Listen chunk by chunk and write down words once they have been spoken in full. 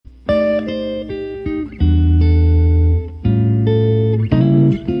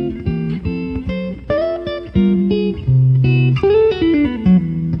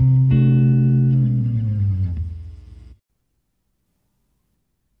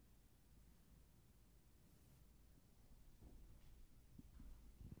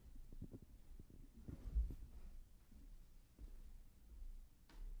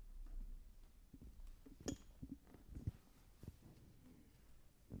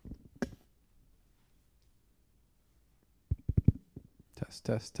Test,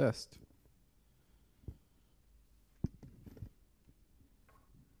 test, test.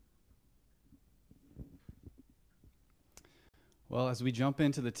 Well, as we jump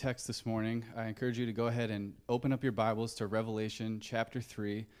into the text this morning, I encourage you to go ahead and open up your Bibles to Revelation chapter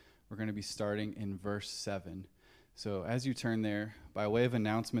 3. We're going to be starting in verse 7. So as you turn there, by way of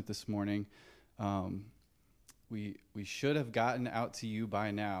announcement this morning, we should have gotten out to you by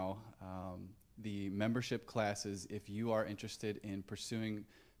now the membership classes if you are interested in pursuing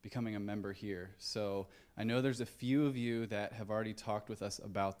becoming a member here. So I know there's a few of you that have already talked with us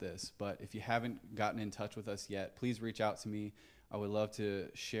about this, but if you haven't gotten in touch with us yet, please reach out to me. I would love to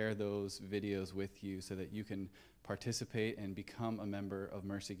share those videos with you so that you can participate and become a member of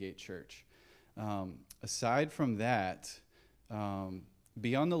Mercy Gate Church. Aside from that,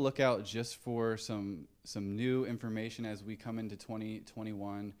 be on the lookout just for some new information as we come into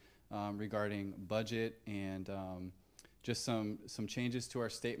 2021 regarding budget and just some changes to our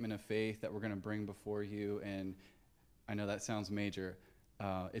statement of faith that we're going to bring before you. And I know that sounds major.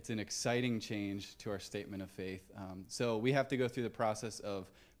 It's an exciting change to our statement of faith. So we have to go through the process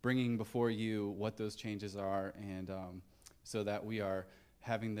of bringing before you what those changes are, and so that we are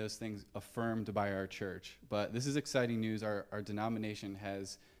having those things affirmed by our church. But this is exciting news. Our denomination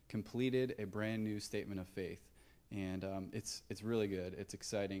has completed a brand new statement of faith, and it's really good. It's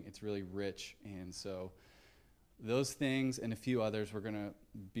exciting. It's really rich, and so those things and a few others, we're going to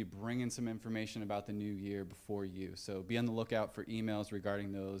be bringing some information about the new year before you. So be on the lookout for emails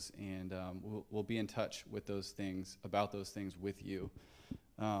regarding those, and we'll be in touch with those things, about those things with you.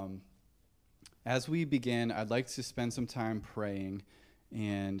 As we begin, I'd like to spend some time praying,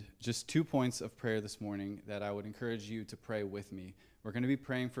 and just 2 points of prayer this morning that I would encourage you to pray with me. We're going to be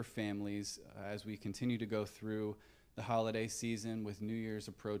praying for families as we continue to go through the holiday season with New Year's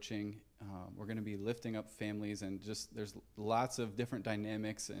approaching. We're going to be lifting up families, and just there's lots of different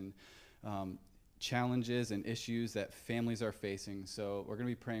dynamics and challenges and issues that families are facing. So we're going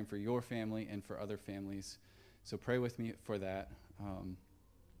to be praying for your family and for other families. So pray with me for that.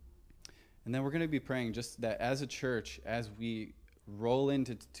 And then we're going to be praying just that as a church, as we roll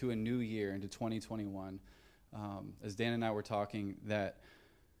into a new year, into 2021, as Dan and I were talking, that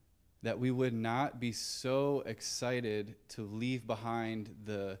we would not be so excited to leave behind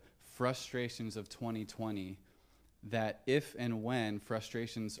the frustrations of 2020, that if and when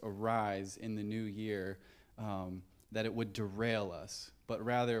frustrations arise in the new year, that it would derail us. But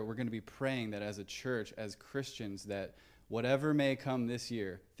rather, we're going to be praying that as a church, as Christians, that whatever may come this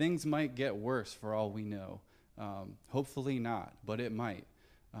year, things might get worse for all we know. Hopefully not, but it might.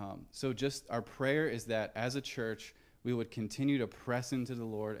 So just our prayer is that as a church, we would continue to press into the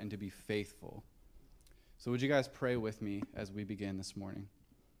Lord and to be faithful. So would you guys pray with me as we begin this morning?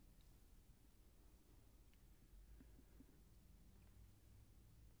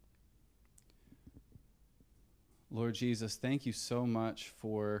 Lord Jesus, thank you so much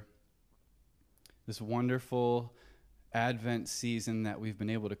for this wonderful Advent season that we've been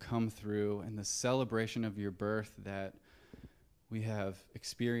able to come through, and the celebration of your birth that we have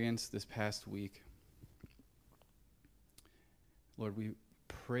experienced this past week. Lord, we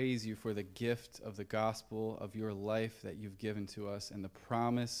praise you for the gift of the gospel of your life that you've given to us and the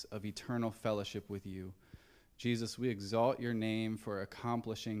promise of eternal fellowship with you. Jesus, we exalt your name for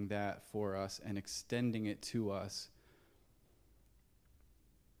accomplishing that for us and extending it to us.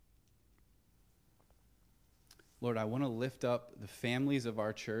 Lord, I want to lift up the families of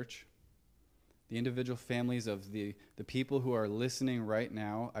our church, the individual families of the people who are listening right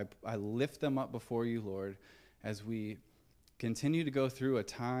now. I lift them up before you, Lord, as we continue to go through a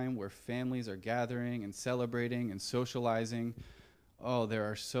time where families are gathering and celebrating and socializing. Oh, there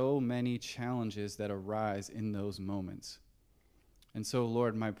are so many challenges that arise in those moments. And so,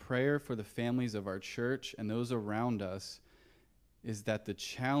 Lord, my prayer for the families of our church and those around us is that the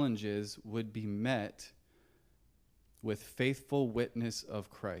challenges would be met with faithful witness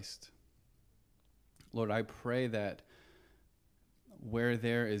of Christ. Lord, I pray that where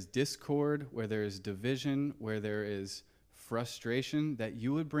there is discord, where there is division, where there is frustration, that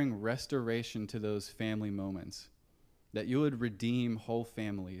you would bring restoration to those family moments, that you would redeem whole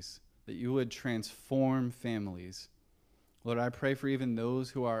families, that you would transform families. Lord, I pray for even those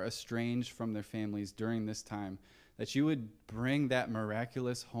who are estranged from their families during this time, that you would bring that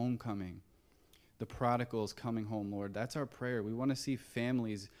miraculous homecoming, the prodigals coming home, Lord. That's our prayer. We want to see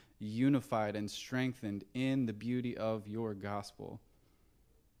families unified and strengthened in the beauty of your gospel.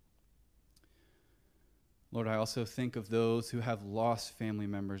 Lord, I also think of those who have lost family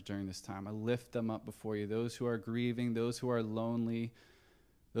members during this time. I lift them up before you, those who are grieving, those who are lonely,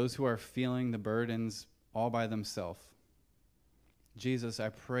 those who are feeling the burdens all by themselves. Jesus, I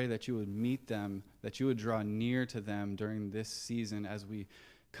pray that you would meet them, that you would draw near to them during this season as we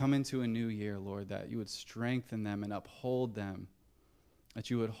come into a new year, Lord, that you would strengthen them and uphold them, that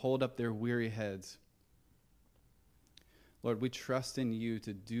you would hold up their weary heads. Lord, we trust in you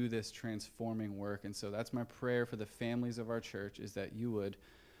to do this transforming work, and so that's my prayer for the families of our church, is that you would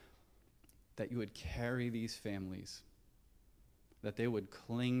carry these families, that they would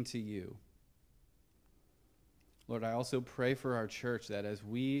cling to you. Lord, I also pray for our church that as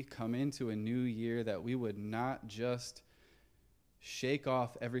we come into a new year, that we would not just shake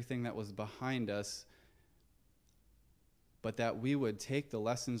off everything that was behind us, but that we would take the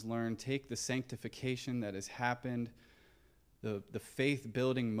lessons learned, take the sanctification that has happened, the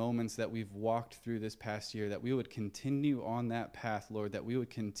faith-building moments that we've walked through this past year, that we would continue on that path, Lord, that we would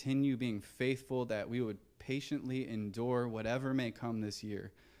continue being faithful, that we would patiently endure whatever may come this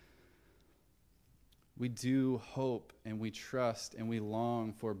year. We do hope and we trust and we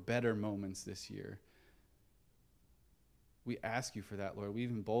long for better moments this year. We ask you for that, Lord. We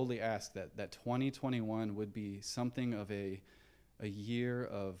even boldly ask that 2021 would be something of a year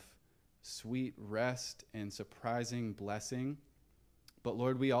of sweet rest and surprising blessing. But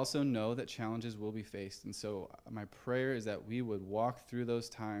Lord, we also know that challenges will be faced. And so my prayer is that we would walk through those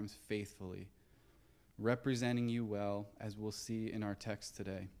times faithfully, representing you well, as we'll see in our text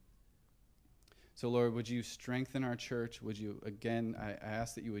today. So Lord, would you strengthen our church? Would you, again, I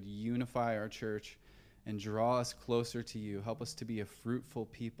ask that you would unify our church and draw us closer to you. Help us to be a fruitful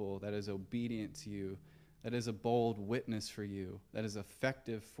people that is obedient to you, that is a bold witness for you, that is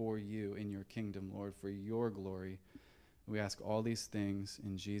effective for you in your kingdom, Lord, for your glory. We ask all these things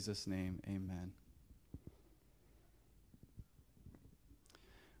in Jesus' name, amen.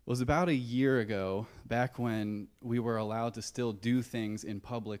 It was about a year ago, back when we were allowed to still do things in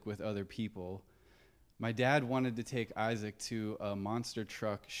public with other people. My dad wanted to take Isaac to a monster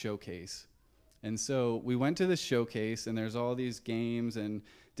truck showcase. And so we went to the showcase, and there's all these games and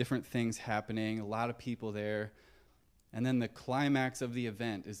different things happening, a lot of people there. And then the climax of the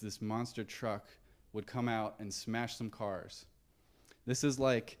event is this monster truck would come out and smash some cars. This is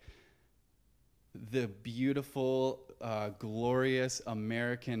like the beautiful, glorious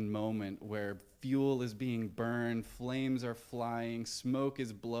American moment where fuel is being burned, flames are flying, smoke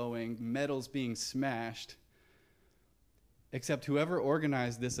is blowing, metal's being smashed. Except whoever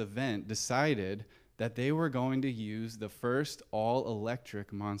organized this event decided that they were going to use the first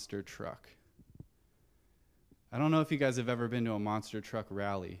all-electric monster truck. I don't know if you guys have ever been to a monster truck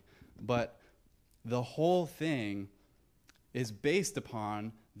rally, but the whole thing is based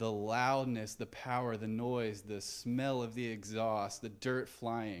upon the loudness, the power, the noise, the smell of the exhaust, the dirt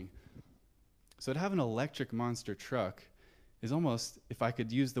flying. So to have an electric monster truck is almost, if I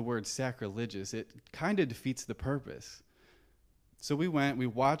could use the word sacrilegious, it kind of defeats the purpose. So we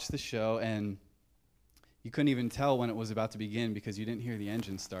watched the show, and you couldn't even tell when it was about to begin because you didn't hear the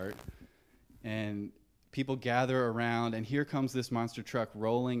engine start. And people gather around, and here comes this monster truck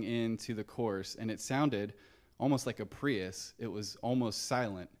rolling into the course, and it sounded almost like a Prius. It was almost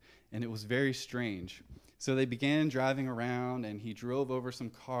silent, and it was very strange. So they began driving around, and he drove over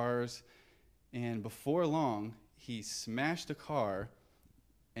some cars, and before long, he smashed a car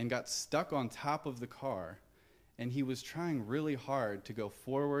and got stuck on top of the car, and he was trying really hard to go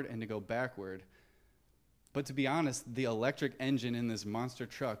forward and to go backward. But to be honest, the electric engine in this monster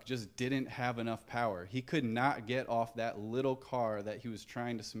truck just didn't have enough power. He could not get off that little car that he was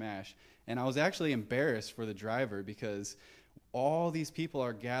trying to smash. And I was actually embarrassed for the driver because all these people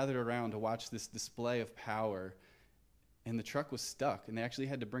are gathered around to watch this display of power, and the truck was stuck, and they actually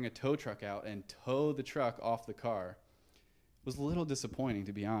had to bring a tow truck out and tow the truck off the car. It was a little disappointing,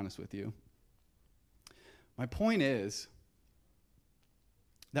 to be honest with you. My point is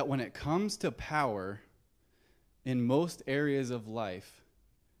that when it comes to power, in most areas of life,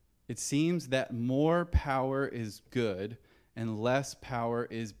 it seems that more power is good and less power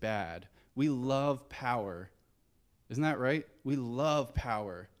is bad. We love power. Isn't that right? We love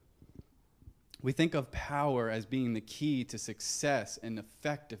power. We think of power as being the key to success and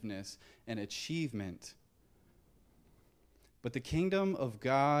effectiveness and achievement. But the kingdom of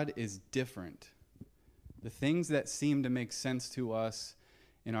God is different. The things that seem to make sense to us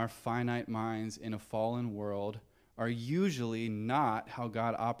in our finite minds in a fallen world are usually not how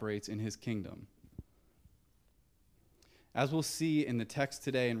God operates in his kingdom. As we'll see in the text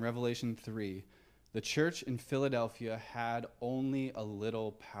today in Revelation 3, the church in Philadelphia had only a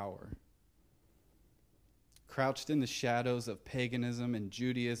little power. Crouched in the shadows of paganism and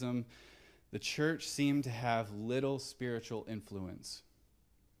Judaism, the church seemed to have little spiritual influence.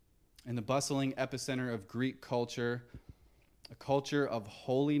 In the bustling epicenter of Greek culture, A culture of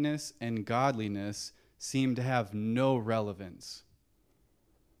holiness and godliness seemed to have no relevance.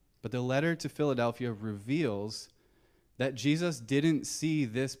 But the letter to Philadelphia reveals that Jesus didn't see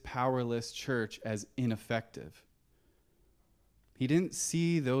this powerless church as ineffective. He didn't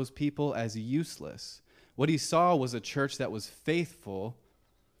see those people as useless. What he saw was a church that was faithful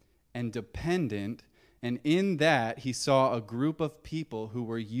and dependent, and in that he saw a group of people who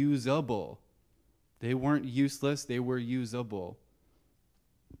were usable. They weren't useless, they were usable.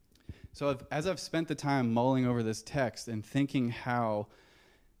 So as I've spent the time mulling over this text and thinking how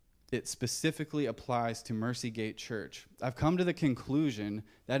it specifically applies to Mercy Gate Church, I've come to the conclusion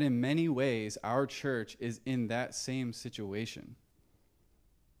that in many ways our church is in that same situation.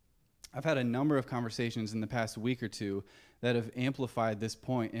 I've had a number of conversations in the past week or two that have amplified this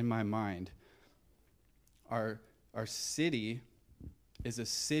point in my mind. Our city is a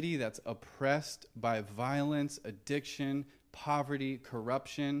city that's oppressed by violence, addiction, poverty,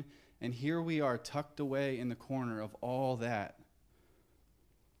 corruption, and here we are tucked away in the corner of all that.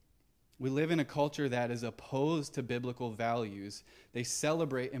 We live in a culture that is opposed to biblical values. They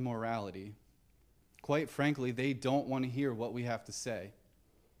celebrate immorality. Quite frankly, they don't want to hear what we have to say.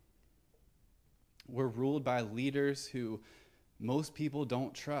 We're ruled by leaders who most people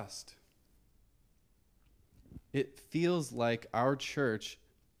don't trust. It feels like our church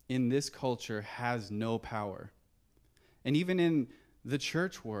in this culture has no power. And even in the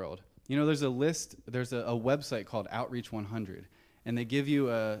church world, there's a website called Outreach 100, and they give you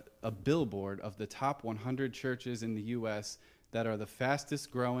a billboard of the top 100 churches in the U.S. that are the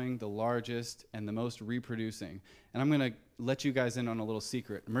fastest growing, the largest, and the most reproducing. And I'm going to let you guys in on a little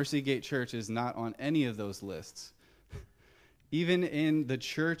secret. Mercy Gate Church is not on any of those lists. Even in the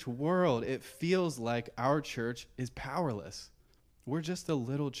church world, it feels like our church is powerless. We're just a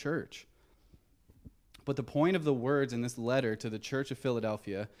little church. But the point of the words in this letter to the Church of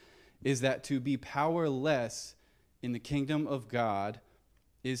Philadelphia is that to be powerless in the kingdom of God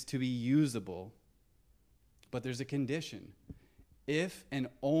is to be usable. But there's a condition. If and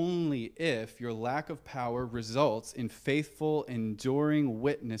only if your lack of power results in faithful, enduring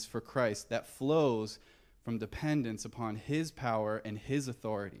witness for Christ that flows from dependence upon his power and his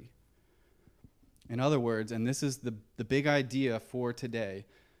authority. In other words, and this is the big idea for today,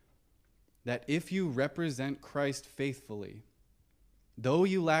 that if you represent Christ faithfully, though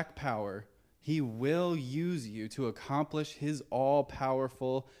you lack power, he will use you to accomplish his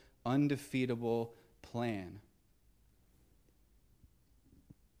all-powerful, undefeatable plan.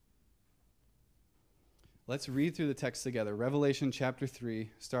 Let's read through the text together. Revelation chapter 3,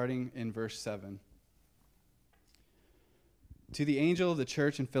 starting in verse 7. To the angel of the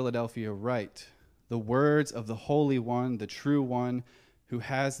church in Philadelphia write, the words of the Holy One, the true One, who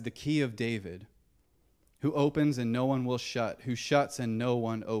has the key of David, who opens and no one will shut, who shuts and no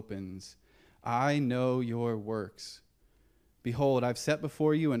one opens. I know your works. Behold, I've set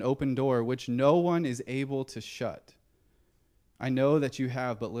before you an open door, which no one is able to shut. I know that you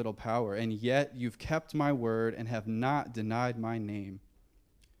have but little power, and yet you've kept my word and have not denied my name.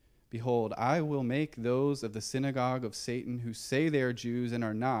 Behold, I will make those of the synagogue of Satan who say they are Jews and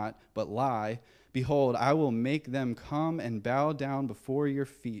are not, but lie. Behold, I will make them come and bow down before your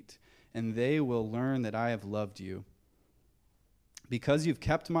feet, and they will learn that I have loved you. Because you've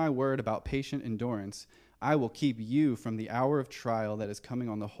kept my word about patient endurance, I will keep you from the hour of trial that is coming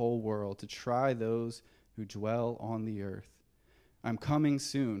on the whole world to try those who dwell on the earth. I'm coming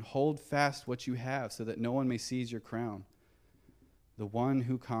soon. Hold fast what you have so that no one may seize your crown. The one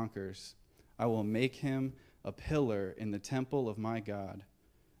who conquers, I will make him a pillar in the temple of my God.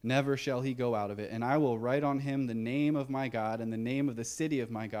 Never shall he go out of it. And I will write on him the name of my God and the name of the city of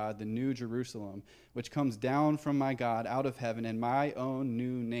my God, the new Jerusalem, which comes down from my God out of heaven, and my own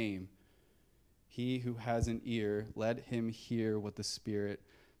new name. He who has an ear, let him hear what the Spirit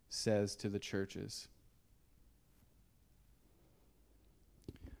says to the churches.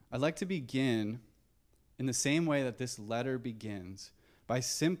 I'd like to begin in the same way that this letter begins, by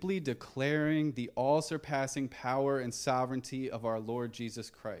simply declaring the all-surpassing power and sovereignty of our Lord Jesus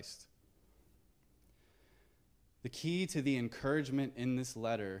Christ. The key to the encouragement in this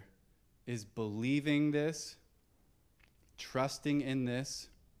letter is believing this, trusting in this,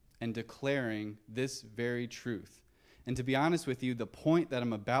 and declaring this very truth. And to be honest with you, the point that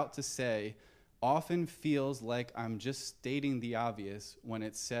I'm about to say often feels like I'm just stating the obvious when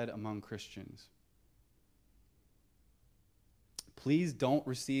it's said among Christians. Please don't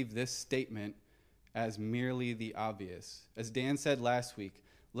receive this statement as merely the obvious. As Dan said last week,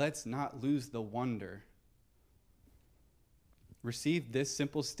 let's not lose the wonder. Receive this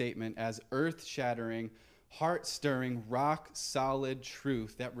simple statement as earth-shattering, heart-stirring, rock-solid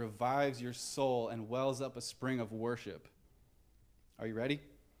truth that revives your soul and wells up a spring of worship. Are you ready?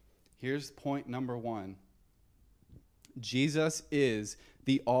 Here's point number 1. Jesus is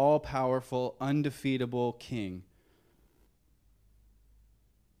the all-powerful, undefeatable King.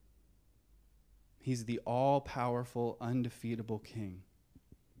 He's the all-powerful, undefeatable King.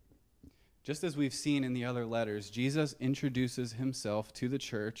 Just as we've seen in the other letters, Jesus introduces himself to the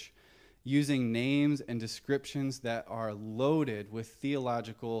church using names and descriptions that are loaded with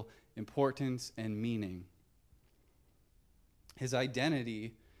theological importance and meaning. His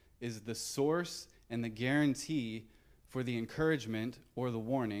identity is the source and the guarantee for the encouragement or the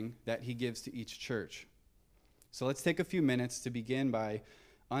warning that he gives to each church. So let's take a few minutes to begin by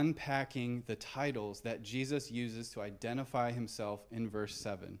unpacking the titles that Jesus uses to identify himself in verse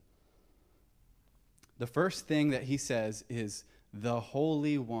 7. The first thing that he says is the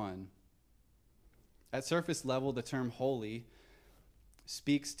Holy One. At surface level, the term holy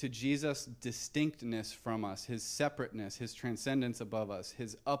speaks to Jesus' distinctness from us, his separateness, his transcendence above us,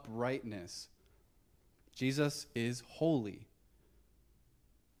 his uprightness. Jesus is holy.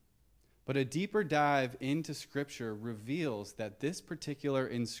 But a deeper dive into Scripture reveals that this particular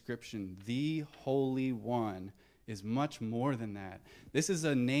inscription, the Holy One, is much more than that. This is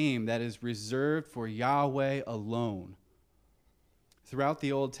a name that is reserved for Yahweh alone. Throughout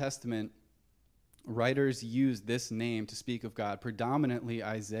the Old Testament, writers use this name to speak of God, predominantly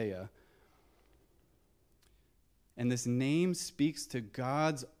Isaiah. And this name speaks to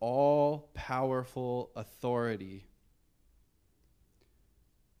God's all-powerful authority.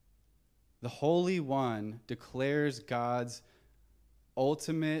 The Holy One declares God's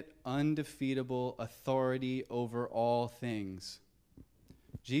ultimate, undefeatable authority over all things.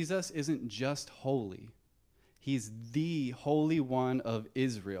 Jesus isn't just holy. He's the Holy One of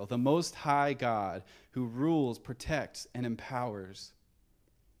Israel, the Most High God who rules, protects, and empowers.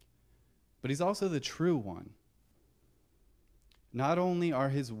 But he's also the true one. Not only are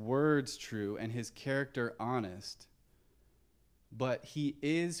his words true and his character honest, but he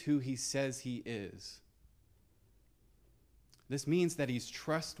is who he says he is. This means that he's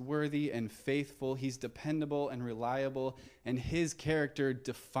trustworthy and faithful, he's dependable and reliable, and his character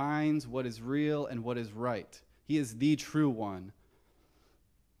defines what is real and what is right. He is the true one.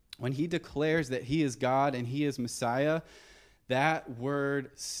 When he declares that he is God and he is Messiah, that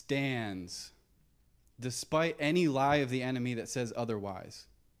word stands, despite any lie of the enemy that says otherwise.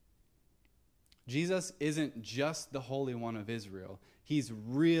 Jesus isn't just the Holy One of Israel. He's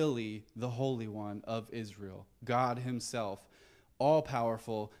really the Holy One of Israel, God himself,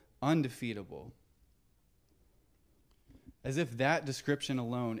 all-powerful, undefeatable. As if that description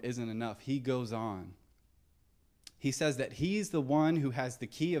alone isn't enough, he goes on. He says that he's the one who has the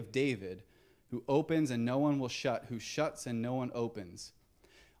key of David, who opens and no one will shut, who shuts and no one opens.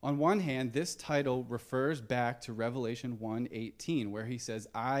 On one hand, this title refers back to Revelation 1:18, where he says,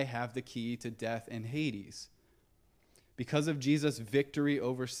 I have the key to death and Hades. Because of Jesus' victory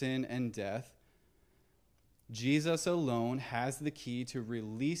over sin and death, Jesus alone has the key to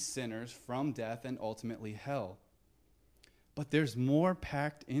release sinners from death and ultimately hell. But there's more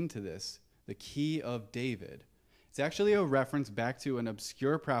packed into this, the key of David. It's actually a reference back to an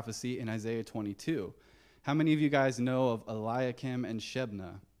obscure prophecy in Isaiah 22. How many of you guys know of Eliakim and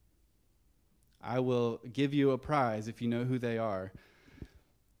Shebna? I will give you a prize if you know who they are.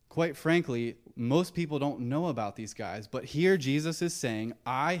 Quite frankly, most people don't know about these guys, but here Jesus is saying,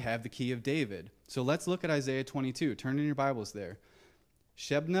 I have the key of David. So let's look at Isaiah 22. Turn in your Bibles there.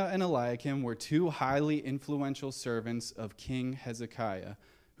 Shebna and Eliakim were two highly influential servants of King Hezekiah,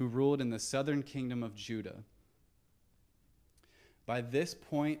 who ruled in the southern kingdom of Judah. By this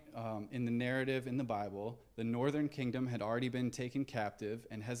point in the narrative in the Bible, the northern kingdom had already been taken captive,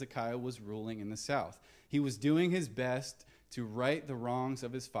 and Hezekiah was ruling in the south. He was doing his best to right the wrongs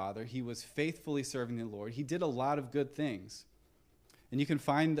of his father. He was faithfully serving the Lord. He did a lot of good things. And you can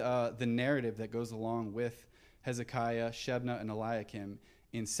find the narrative that goes along with Hezekiah, Shebna, and Eliakim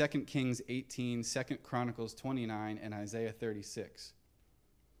in 2 Kings 18, 2 Chronicles 29, and Isaiah 36.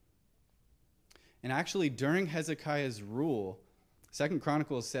 And actually, during Hezekiah's rule, 2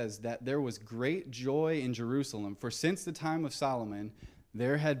 Chronicles says that there was great joy in Jerusalem, for since the time of Solomon,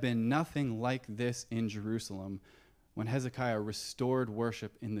 there had been nothing like this in Jerusalem when Hezekiah restored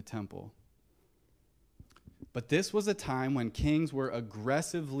worship in the temple. But this was a time when kings were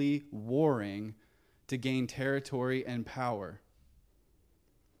aggressively warring to gain territory and power.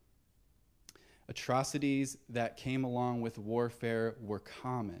 Atrocities that came along with warfare were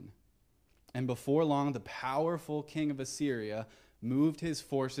common. And before long, the powerful king of Assyria moved his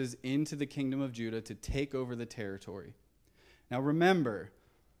forces into the kingdom of Judah to take over the territory. Now remember,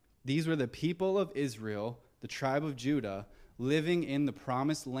 these were the people of Israel, the tribe of Judah, living in the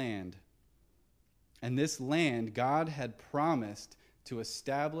promised land. And this land God had promised to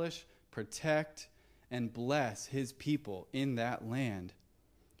establish, protect, and bless his people in that land.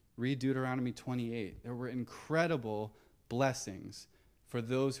 Read Deuteronomy 28. There were incredible blessings for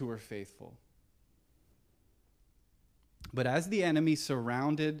those who were faithful. But as the enemy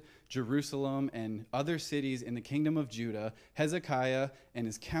surrounded Jerusalem and other cities in the kingdom of Judah, Hezekiah and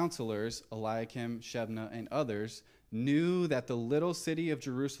his counselors, Eliakim, Shebna, and others, knew that the little city of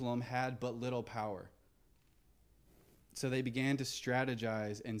Jerusalem had but little power. So they began to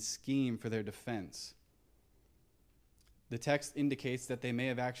strategize and scheme for their defense. The text indicates that they may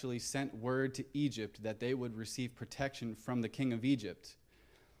have actually sent word to Egypt that they would receive protection from the king of Egypt.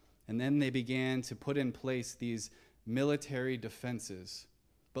 And then they began to put in place these military defenses.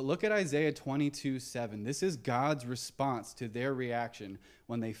 But look at Isaiah 22:7. This is God's response to their reaction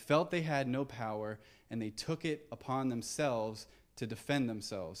when they felt they had no power and they took it upon themselves to defend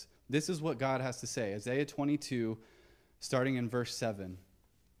themselves. This is what God has to say. Isaiah 22, starting in verse 7.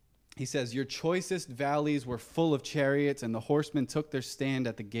 He says, "Your choicest valleys were full of chariots, and the horsemen took their stand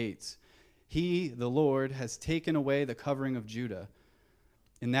at the gates. He, the Lord, has taken away the covering of Judah.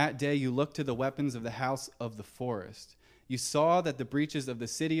 In that day you looked to the weapons of the house of the forest. You saw that the breaches of the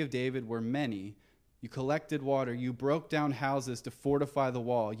city of David were many. You collected water. You broke down houses to fortify the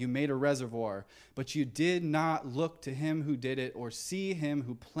wall. You made a reservoir, but you did not look to him who did it or see him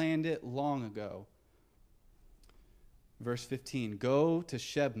who planned it long ago." Verse 15, "Go to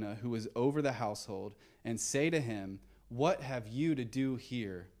Shebna, who is over the household, and say to him, 'What have you to do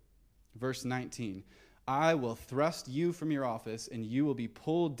here?'" Verse 19, "I will thrust you from your office, and you will be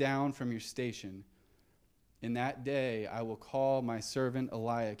pulled down from your station. In that day I will call my servant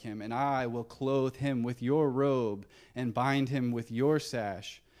Eliakim, and I will clothe him with your robe and bind him with your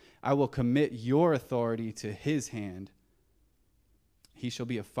sash. I will commit your authority to his hand. He shall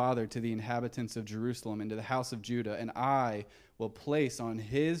be a father to the inhabitants of Jerusalem and to the house of Judah, and I will place on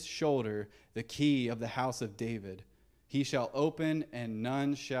his shoulder the key of the house of David. He shall open and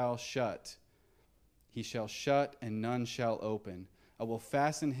none shall shut. He shall shut and none shall open. I will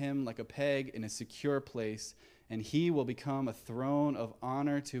fasten him like a peg in a secure place, and he will become a throne of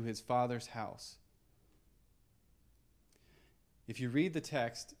honor to his father's house." If you read the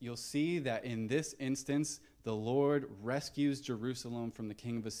text, you'll see that in this instance, the Lord rescues Jerusalem from the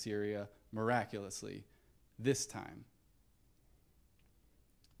king of Assyria miraculously, this time.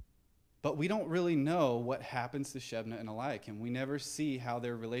 But we don't really know what happens to Shebna and Eliakim. We never see how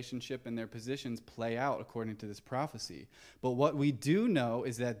their relationship and their positions play out according to this prophecy. But what we do know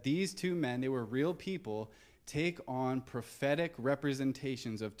is that these two men, they were real people, take on prophetic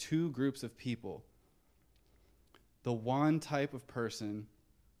representations of two groups of people. The one type of person,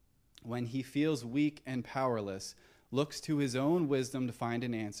 when he feels weak and powerless, looks to his own wisdom to find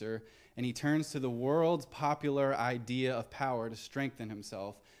an answer, and he turns to the world's popular idea of power to strengthen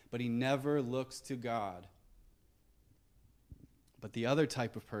himself, but he never looks to God. But the other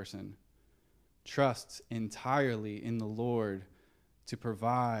type of person trusts entirely in the Lord to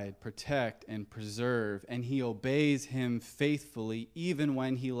provide, protect, and preserve, and he obeys him faithfully even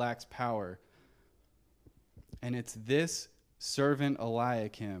when he lacks power. And it's this servant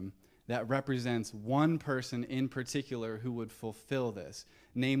Eliakim that represents one person in particular who would fulfill this,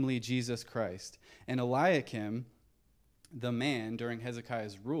 namely Jesus Christ. And Eliakim, the man during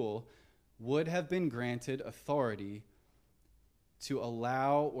Hezekiah's rule, would have been granted authority to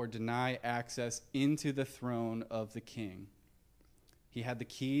allow or deny access into the throne of the king. He had the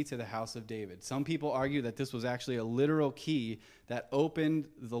key to the house of David. Some people argue that this was actually a literal key that opened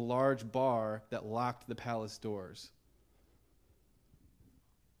the large bar that locked the palace doors.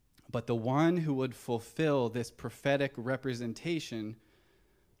 But the one who would fulfill this prophetic representation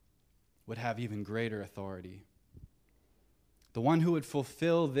would have even greater authority. The one who would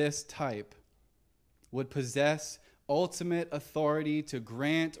fulfill this type would possess ultimate authority to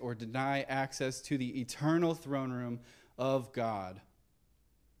grant or deny access to the eternal throne room of God.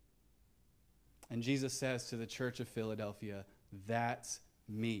 And Jesus says to the church of Philadelphia, "That's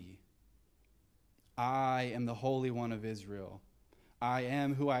me. I am the Holy One of Israel. I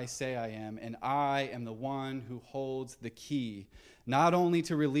am who I say I am, and I am the one who holds the key, not only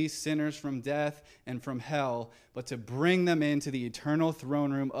to release sinners from death and from hell, but to bring them into the eternal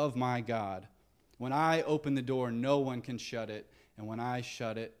throne room of my God. When I open the door, no one can shut it, and when I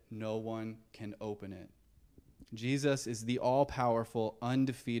shut it, no one can open it." Jesus is the all-powerful,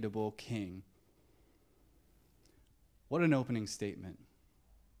 undefeatable King. What an opening statement.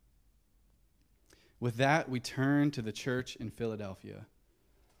 With that, we turn to the church in Philadelphia.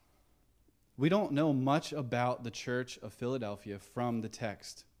 We don't know much about the church of Philadelphia from the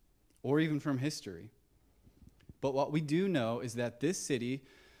text, or even from history. But what we do know is that this city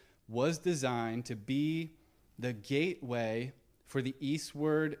was designed to be the gateway for the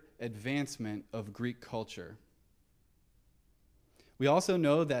eastward advancement of Greek culture. We also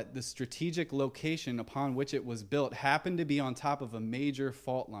know that the strategic location upon which it was built happened to be on top of a major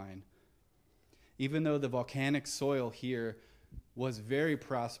fault line. Even though the volcanic soil here was very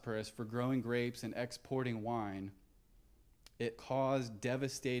prosperous for growing grapes and exporting wine, it caused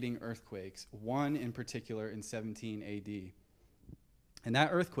devastating earthquakes, one in particular in 17 AD. And that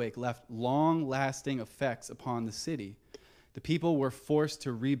earthquake left long-lasting effects upon the city. The people were forced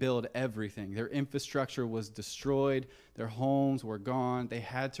to rebuild everything. Their infrastructure was destroyed. Their homes were gone. They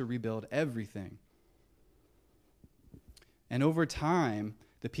had to rebuild everything. And over time,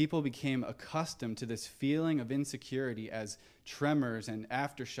 the people became accustomed to this feeling of insecurity as tremors and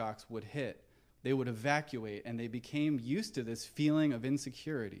aftershocks would hit. They would evacuate, and they became used to this feeling of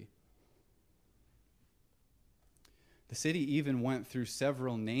insecurity. The city even went through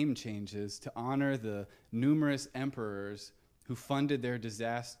several name changes to honor the numerous emperors who funded their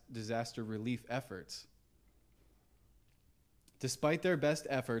disaster relief efforts. Despite their best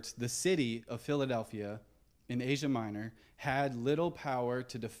efforts, the city of Philadelphia in Asia Minor had little power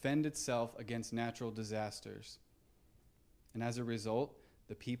to defend itself against natural disasters. And as a result,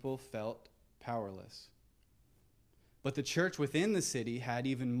 the people felt powerless. But the church within the city had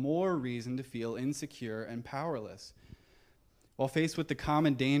even more reason to feel insecure and powerless. While faced with the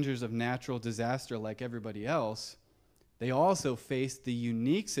common dangers of natural disaster like everybody else, they also faced the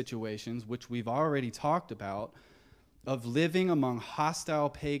unique situations, which we've already talked about, of living among hostile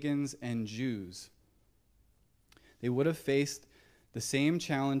pagans and Jews. They would have faced the same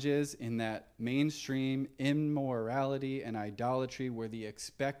challenges in that mainstream immorality and idolatry were the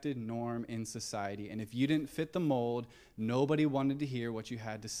expected norm in society. And if you didn't fit the mold, nobody wanted to hear what you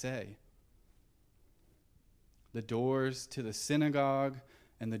had to say. The doors to the synagogue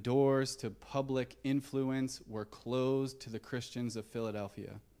and the doors to public influence were closed to the Christians of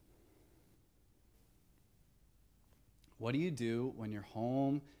Philadelphia. What do you do when your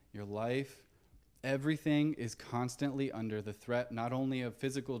home, your life, everything is constantly under the threat not only of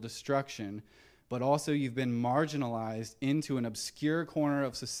physical destruction, but also you've been marginalized into an obscure corner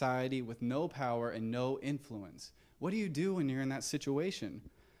of society with no power and no influence? What do you do when you're in that situation?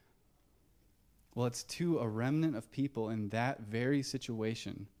 Well, it's to a remnant of people in that very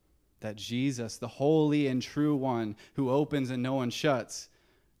situation that Jesus, the holy and true one who opens and no one shuts,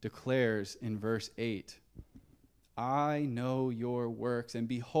 declares in verse 8, I know your works, and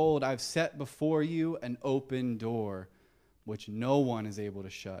behold, I've set before you an open door, which no one is able to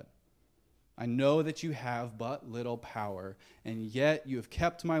shut. I know that you have but little power, and yet you have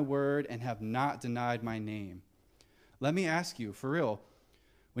kept my word and have not denied my name. Let me ask you, for real,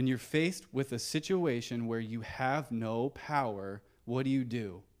 when you're faced with a situation where you have no power, what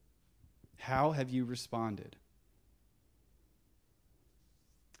do? How have you responded?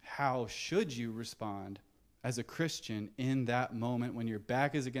 How should you respond as a Christian in that moment when your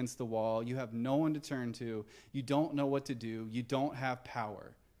back is against the wall, you have no one to turn to, you don't know what to do, you don't have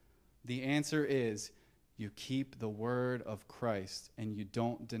power? The answer is you keep the word of Christ and you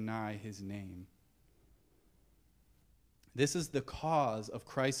don't deny his name. This is the cause of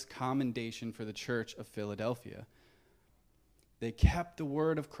Christ's commendation for the church of Philadelphia. They kept the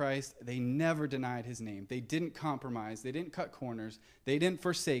word of Christ. They never denied his name. They didn't compromise. They didn't cut corners. They didn't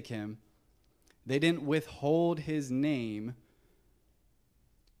forsake him. They didn't withhold his name.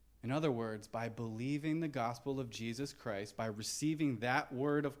 In other words, by believing the gospel of Jesus Christ, by receiving that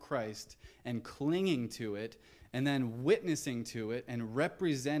word of Christ and clinging to it, and then witnessing to it and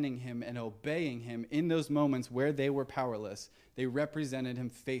representing him and obeying him in those moments where they were powerless, they represented him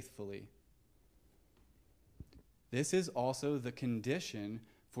faithfully. This is also the condition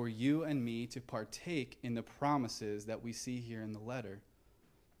for you and me to partake in the promises that we see here in the letter.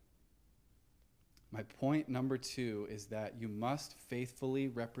 My point number 2 is that you must faithfully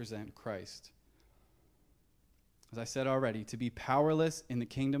represent Christ. As I said already, to be powerless in the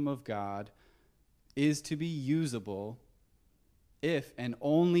kingdom of God is to be usable if and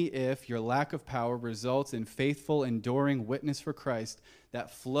only if your lack of power results in faithful, enduring witness for Christ that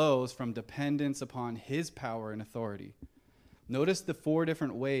flows from dependence upon his power and authority. Notice the 4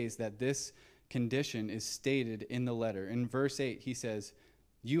 different ways that this condition is stated in the letter. In verse 8, he says,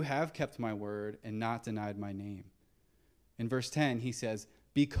 you have kept my word and not denied my name. In verse 10, he says,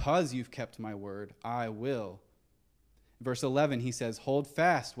 because you've kept my word, I will. Verse 11, he says, hold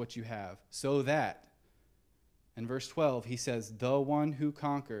fast what you have, so that. And verse 12, he says, the one who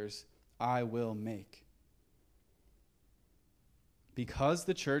conquers, I will make. Because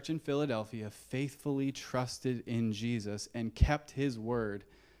the church in Philadelphia faithfully trusted in Jesus and kept his word,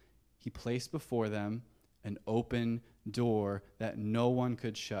 he placed before them an open door that no one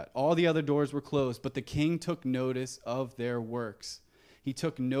could shut. All the other doors were closed, but the king took notice of their works. He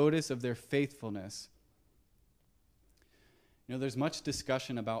took notice of their faithfulness. You know, there's much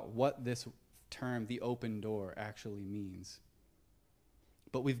discussion about what this term, the open door, actually means.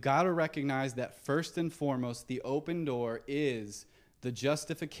 But we've got to recognize that first and foremost, the open door is the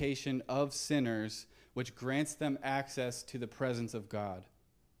justification of sinners, which grants them access to the presence of God.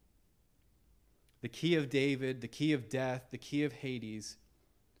 The key of David, the key of death, the key of Hades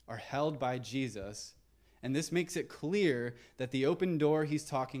are held by Jesus. And this makes it clear that the open door he's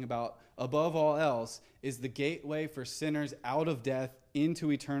talking about, above all else, is the gateway for sinners out of death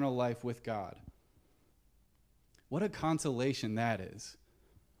into eternal life with God. What a consolation that is.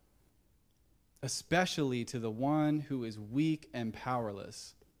 Especially to the one who is weak and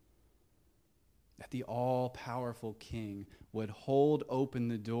powerless, that the all-powerful King would hold open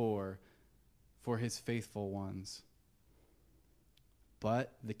the door for his faithful ones.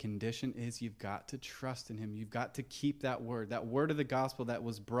 But the condition is you've got to trust in him. You've got to keep that word of the gospel that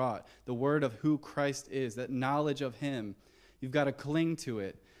was brought, the word of who Christ is, that knowledge of him. You've got to cling to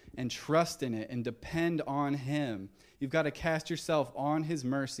it and trust in it and depend on him. You've got to cast yourself on his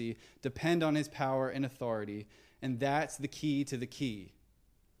mercy, depend on his power and authority, and that's the key to the key.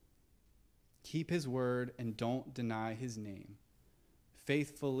 Keep his word and don't deny his name.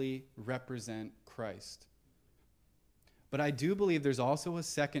 Faithfully represent Christ. But I do believe there's also a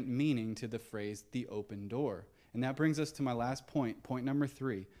second meaning to the phrase, the open door. And that brings us to my last point, point number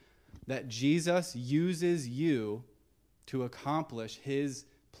 3, that Jesus uses you to accomplish his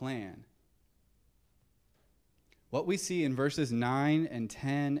plan. What we see in verses 9 and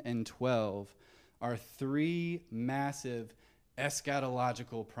 10 and 12 are 3 massive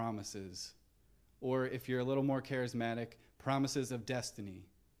eschatological promises. Or if you're a little more charismatic, promises of destiny.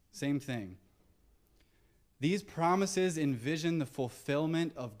 Same thing. These promises envision the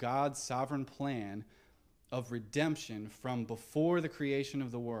fulfillment of God's sovereign plan of redemption from before the creation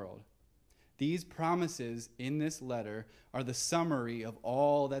of the world. These promises in this letter are the summary of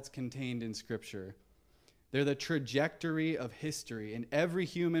all that's contained in Scripture. They're the trajectory of history, and every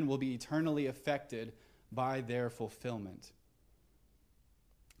human will be eternally affected by their fulfillment.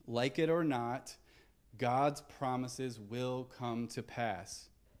 Like it or not, God's promises will come to pass.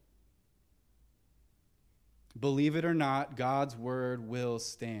 Believe it or not, God's word will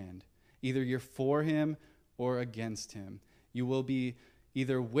stand. Either you're for him or against him. You will be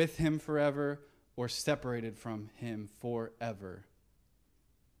either with him forever or separated from him forever.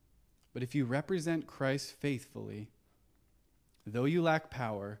 But if you represent Christ faithfully, though you lack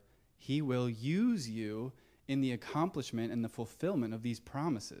power, he will use you in the accomplishment and the fulfillment of these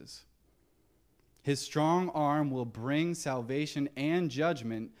promises. His strong arm will bring salvation and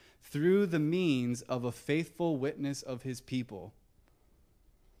judgment through the means of a faithful witness of his people.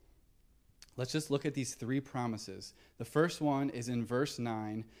 Let's just look at these 3 promises. The first one is in verse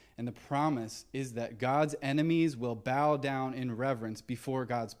 9, and the promise is that God's enemies will bow down in reverence before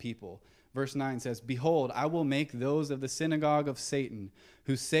God's people. Verse 9 says, "Behold, I will make those of the synagogue of Satan,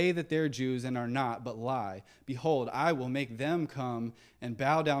 who say that they're Jews and are not, but lie. Behold, I will make them come and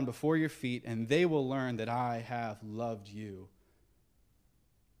bow down before your feet, and they will learn that I have loved you."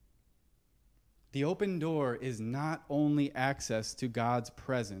 The open door is not only access to God's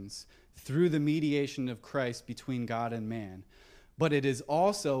presence through the mediation of Christ between God and man, but it is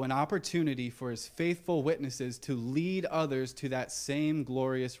also an opportunity for his faithful witnesses to lead others to that same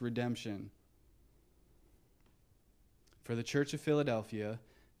glorious redemption. For the Church of Philadelphia,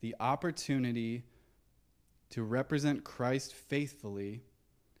 the opportunity to represent Christ faithfully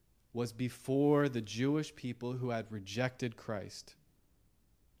was before the Jewish people who had rejected Christ.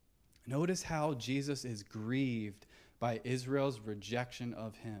 Notice how Jesus is grieved by Israel's rejection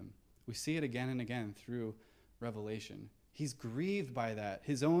of him. We see it again and again through Revelation. He's grieved by that.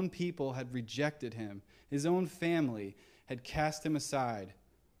 His own people had rejected him. His own family had cast him aside.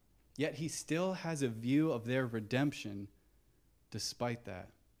 Yet he still has a view of their redemption despite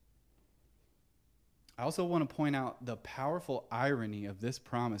that. I also want to point out the powerful irony of this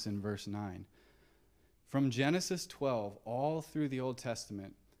promise in verse 9. From Genesis 12 all through the Old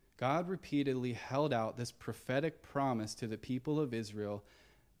Testament, God repeatedly held out this prophetic promise to the people of Israel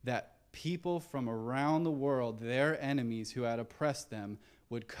that people from around the world, their enemies who had oppressed them,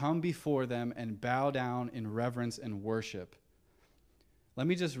 would come before them and bow down in reverence and worship. Let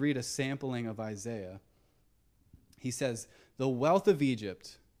me just read a sampling of Isaiah. He says, the wealth of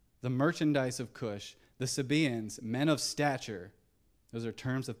Egypt, the merchandise of Cush, the Sabaeans, men of stature, those are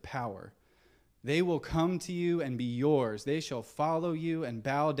terms of power. They will come to you and be yours. They shall follow you and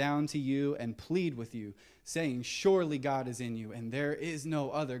bow down to you and plead with you, saying, surely God is in you, and there is no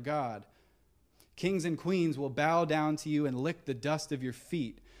other God. Kings and queens will bow down to you and lick the dust of your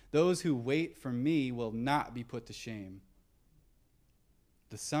feet. Those who wait for me will not be put to shame.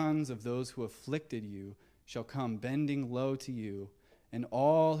 The sons of those who afflicted you shall come bending low to you, and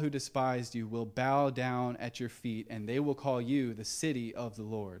all who despised you will bow down at your feet, and they will call you the city of the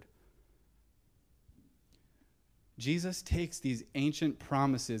Lord. Jesus takes these ancient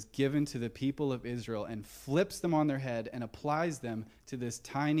promises given to the people of Israel and flips them on their head and applies them to this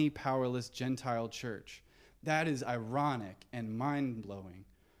tiny, powerless Gentile church. That is ironic and mind-blowing.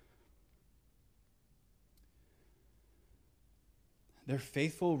 Their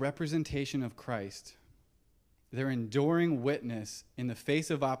faithful representation of Christ, their enduring witness in the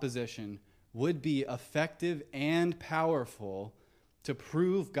face of opposition, would be effective and powerful to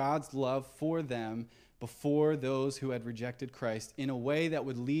prove God's love for them before those who had rejected Christ in a way that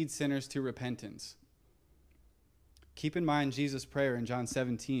would lead sinners to repentance. Keep in mind Jesus' prayer in John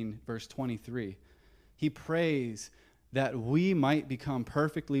 17, verse 23. He prays that we might become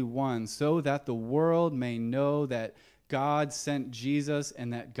perfectly one, so that the world may know that God sent Jesus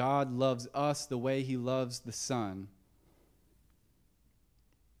and that God loves us the way he loves the Son.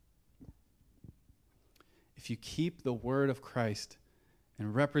 If you keep the word of Christ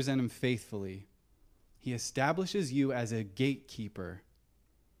and represent him faithfully, he establishes you as a gatekeeper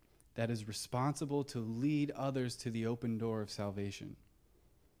that is responsible to lead others to the open door of salvation.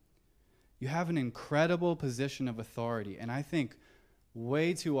 You have an incredible position of authority, and I think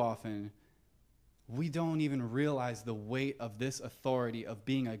way too often we don't even realize the weight of this authority of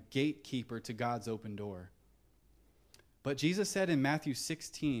being a gatekeeper to God's open door. But Jesus said in Matthew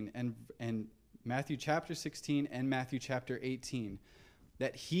 16 and Matthew chapter 16 and Matthew chapter 18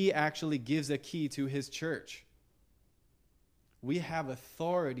 that he actually gives a key to his church. We have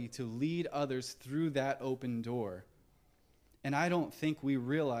authority to lead others through that open door. And I don't think we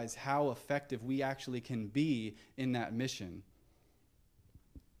realize how effective we actually can be in that mission.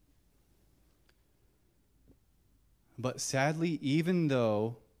 But sadly, even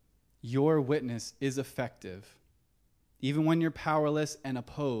though your witness is effective, even when you're powerless and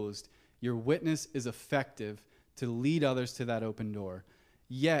opposed, your witness is effective to lead others to that open door.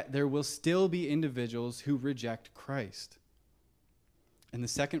 Yet there will still be individuals who reject Christ. And the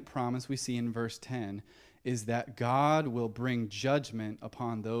second promise we see in verse 10 is that God will bring judgment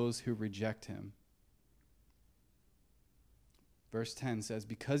upon those who reject him. Verse 10 says,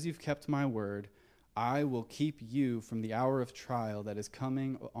 because you've kept my word, I will keep you from the hour of trial that is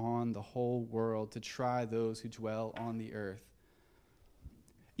coming on the whole world to try those who dwell on the earth.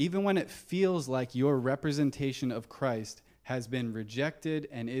 Even when it feels like your representation of Christ has been rejected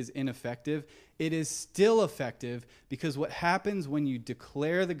and is ineffective, it is still effective, because what happens when you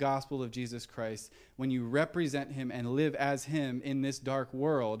declare the gospel of Jesus Christ, when you represent him and live as him in this dark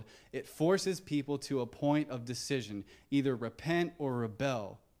world, it forces people to a point of decision, either repent or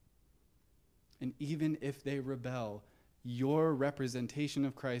rebel. And even if they rebel, your representation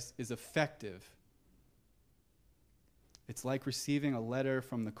of Christ is effective. It's like receiving a letter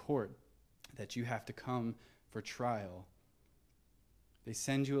from the court that you have to come for trial. They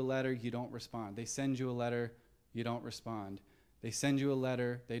send you a letter, you don't respond. They send you a letter, you don't respond. They send you a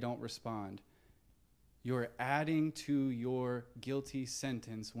letter, they don't respond. You're adding to your guilty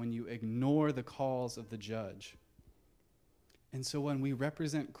sentence when you ignore the calls of the judge. And so when we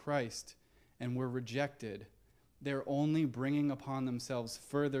represent Christ and we're rejected, they're only bringing upon themselves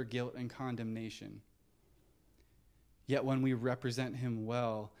further guilt and condemnation. Yet when we represent him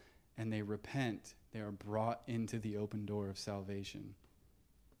well and they repent, they are brought into the open door of salvation.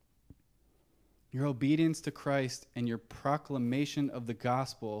 Your obedience to Christ and your proclamation of the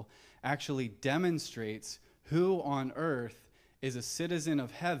gospel actually demonstrates who on earth is a citizen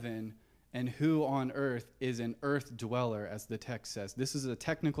of heaven and who on earth is an earth dweller, as the text says. This is a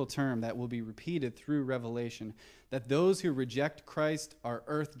technical term that will be repeated through Revelation, that those who reject Christ are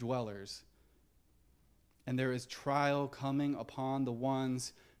earth dwellers. And there is trial coming upon the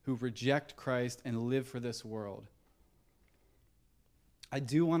ones who reject Christ and live for this world. I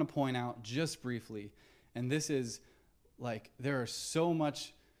do want to point out just briefly, and this is like, there are so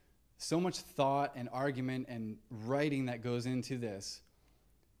much thought and argument and writing that goes into this.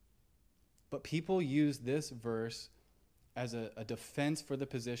 But people use this verse as a defense for the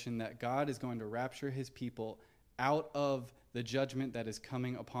position that God is going to rapture his people out of the judgment that is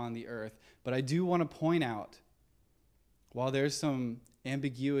coming upon the earth. But I do want to point out, while there's some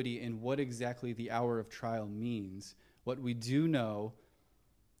ambiguity in what exactly the hour of trial means, what we do know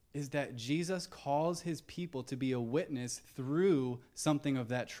is that Jesus calls his people to be a witness through something of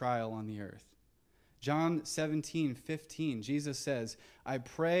that trial on the earth. John 17:15, Jesus says, I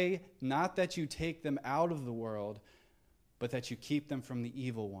pray not that you take them out of the world, but that you keep them from the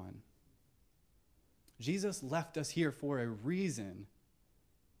evil one. Jesus left us here for a reason,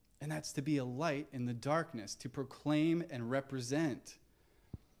 and that's to be a light in the darkness, to proclaim and represent.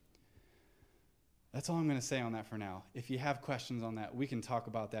 That's all I'm going to say on that for now. If you have questions on that, we can talk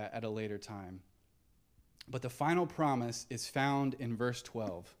about that at a later time. But the final promise is found in verse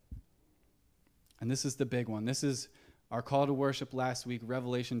 12. And this is the big one. This is our call to worship last week,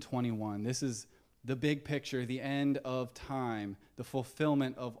 Revelation 21. This is the big picture, the end of time, the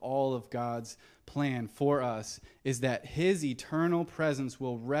fulfillment of all of God's plan for us, is that his eternal presence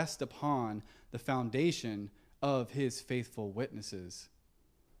will rest upon the foundation of his faithful witnesses.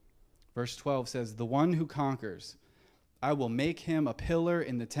 Verse 12 says, the one who conquers, I will make him a pillar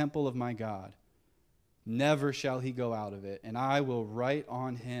in the temple of my God. Never shall he go out of it, and I will write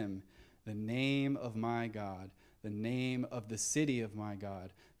on him the name of my God, the name of the city of my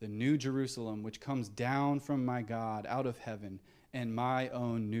God, the new Jerusalem, which comes down from my God out of heaven, and my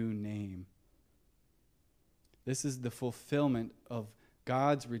own new name. This is the fulfillment of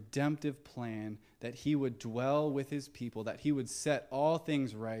God's redemptive plan, that he would dwell with his people, that he would set all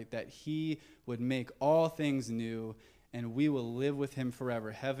things right, that he would make all things new, and we will live with him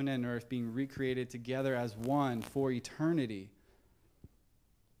forever, heaven and earth being recreated together as one for eternity.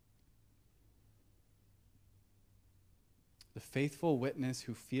 The faithful witness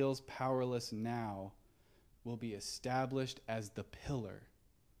who feels powerless now will be established as the pillar.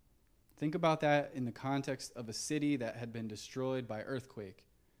 Think about that in the context of a city that had been destroyed by earthquake.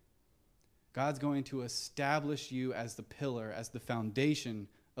 God's going to establish you as the pillar, as the foundation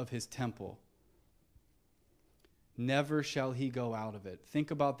of his temple. Never shall he go out of it.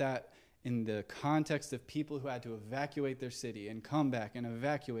 Think about that in the context of people who had to evacuate their city and come back and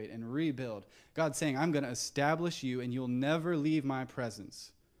evacuate and rebuild. God's saying, I'm going to establish you and you'll never leave my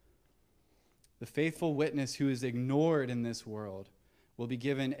presence. The faithful witness who is ignored in this world will be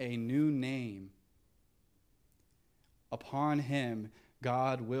given a new name. Upon him,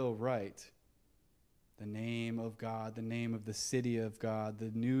 God will write the name of God, the name of the city of God,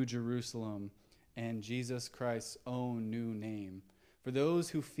 the new Jerusalem, and Jesus Christ's own new name. For those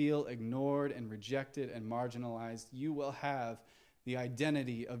who feel ignored and rejected and marginalized, you will have the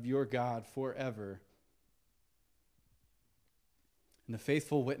identity of your God forever. And the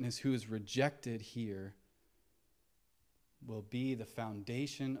faithful witness who is rejected here will be the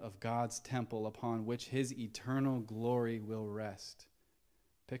foundation of God's temple upon which his eternal glory will rest.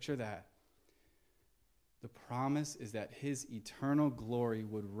 Picture that. The promise is that his eternal glory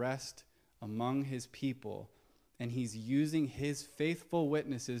would rest among his people, and he's using his faithful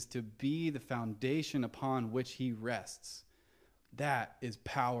witnesses to be the foundation upon which he rests. That is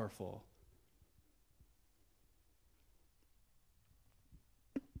powerful.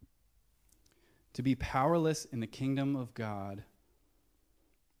 To be powerless in the kingdom of God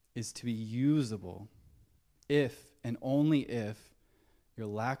is to be usable if and only if your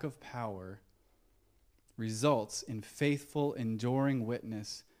lack of power results in faithful, enduring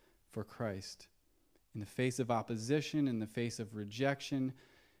witness for Christ. In the face of opposition, in the face of rejection,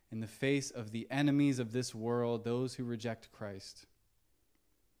 in the face of the enemies of this world, those who reject Christ.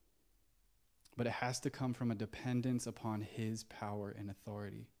 But it has to come from a dependence upon his power and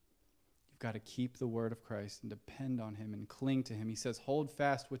authority. You've got to keep the word of Christ and depend on him and cling to him. He says, hold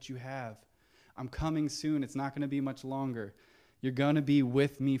fast what you have. I'm coming soon. It's not going to be much longer. You're going to be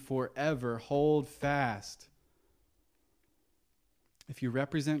with me forever. Hold fast. If you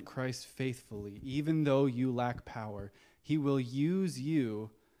represent Christ faithfully, even though you lack power, he will use you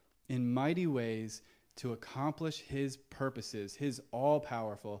in mighty ways to accomplish his purposes, his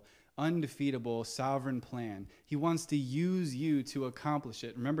all-powerful, undefeatable, sovereign plan. He wants to use you to accomplish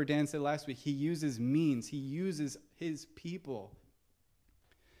it. Remember, Dan said last week, he uses means. He uses his people.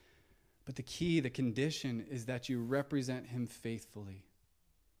 But the key, the condition, is that you represent him faithfully.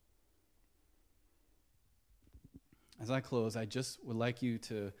 As I close, I just would like you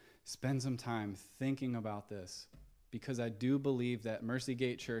to spend some time thinking about this, because I do believe that Mercy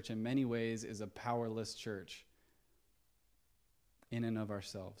Gate Church in many ways is a powerless church in and of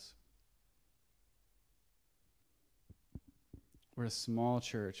ourselves. We're a small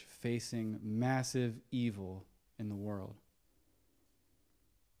church facing massive evil in the world?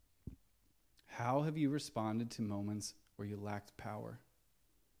 How have you responded to moments where you lacked power?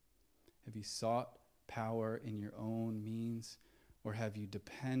 Have you sought power in your own means, or have you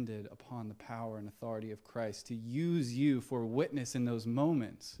depended upon the power and authority of Christ to use you for witness in those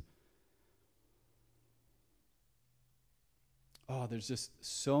moments? Oh, there's just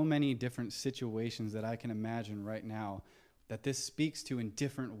so many different situations that I can imagine right now that this speaks to in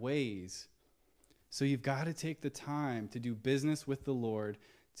different ways. So you've got to take the time to do business with the Lord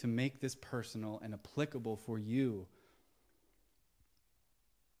to make this personal and applicable for you.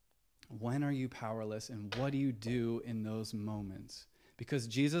 When are you powerless, and what do you do in those moments? Because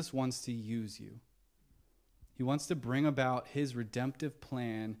Jesus wants to use you. He wants to bring about his redemptive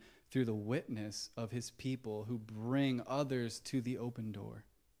plan through the witness of his people who bring others to the open door.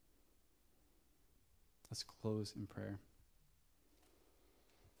 Let's close in prayer.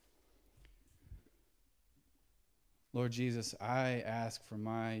 Lord Jesus, I ask for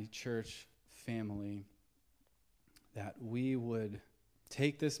my church family that we would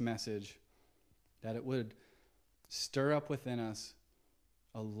take this message, that it would stir up within us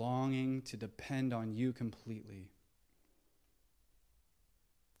a longing to depend on you completely.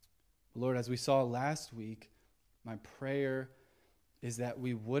 Lord, as we saw last week, my prayer is that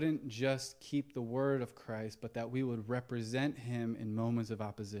we wouldn't just keep the word of Christ, but that we would represent him in moments of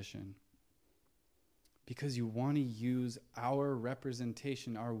opposition. Because you want to use our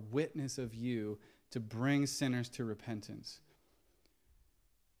representation, our witness of you, to bring sinners to repentance.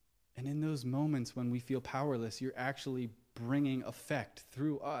 And in those moments when we feel powerless, you're actually bringing effect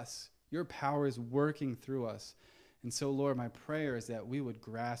through us. Your power is working through us. And so, Lord, my prayer is that we would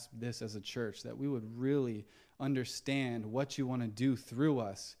grasp this as a church, that we would really understand what you want to do through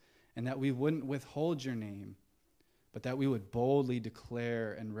us, and that we wouldn't withhold your name, but that we would boldly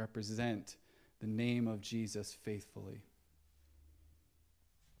declare and represent the name of Jesus faithfully.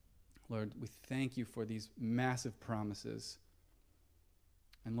 Lord, we thank you for these massive promises.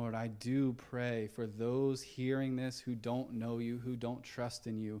 And Lord, I do pray for those hearing this who don't know you, who don't trust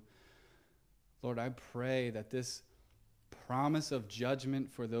in you. Lord, I pray that this promise of judgment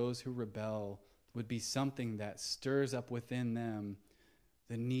for those who rebel would be something that stirs up within them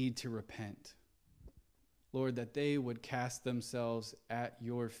the need to repent. Lord, that they would cast themselves at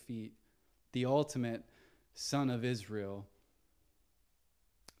your feet, the ultimate Son of Israel,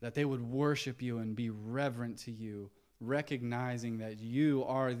 that they would worship you and be reverent to you, recognizing that you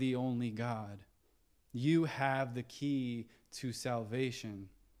are the only God. You have the key to salvation.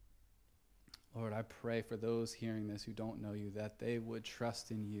 Lord, I pray for those hearing this who don't know you, that they would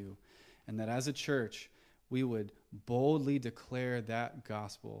trust in you, and that as a church, we would boldly declare that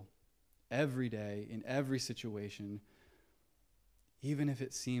gospel every day, in every situation, even if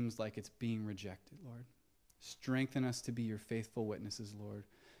it seems like it's being rejected, Lord. Strengthen us to be your faithful witnesses, Lord.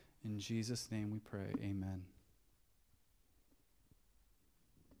 In Jesus' name we pray, amen.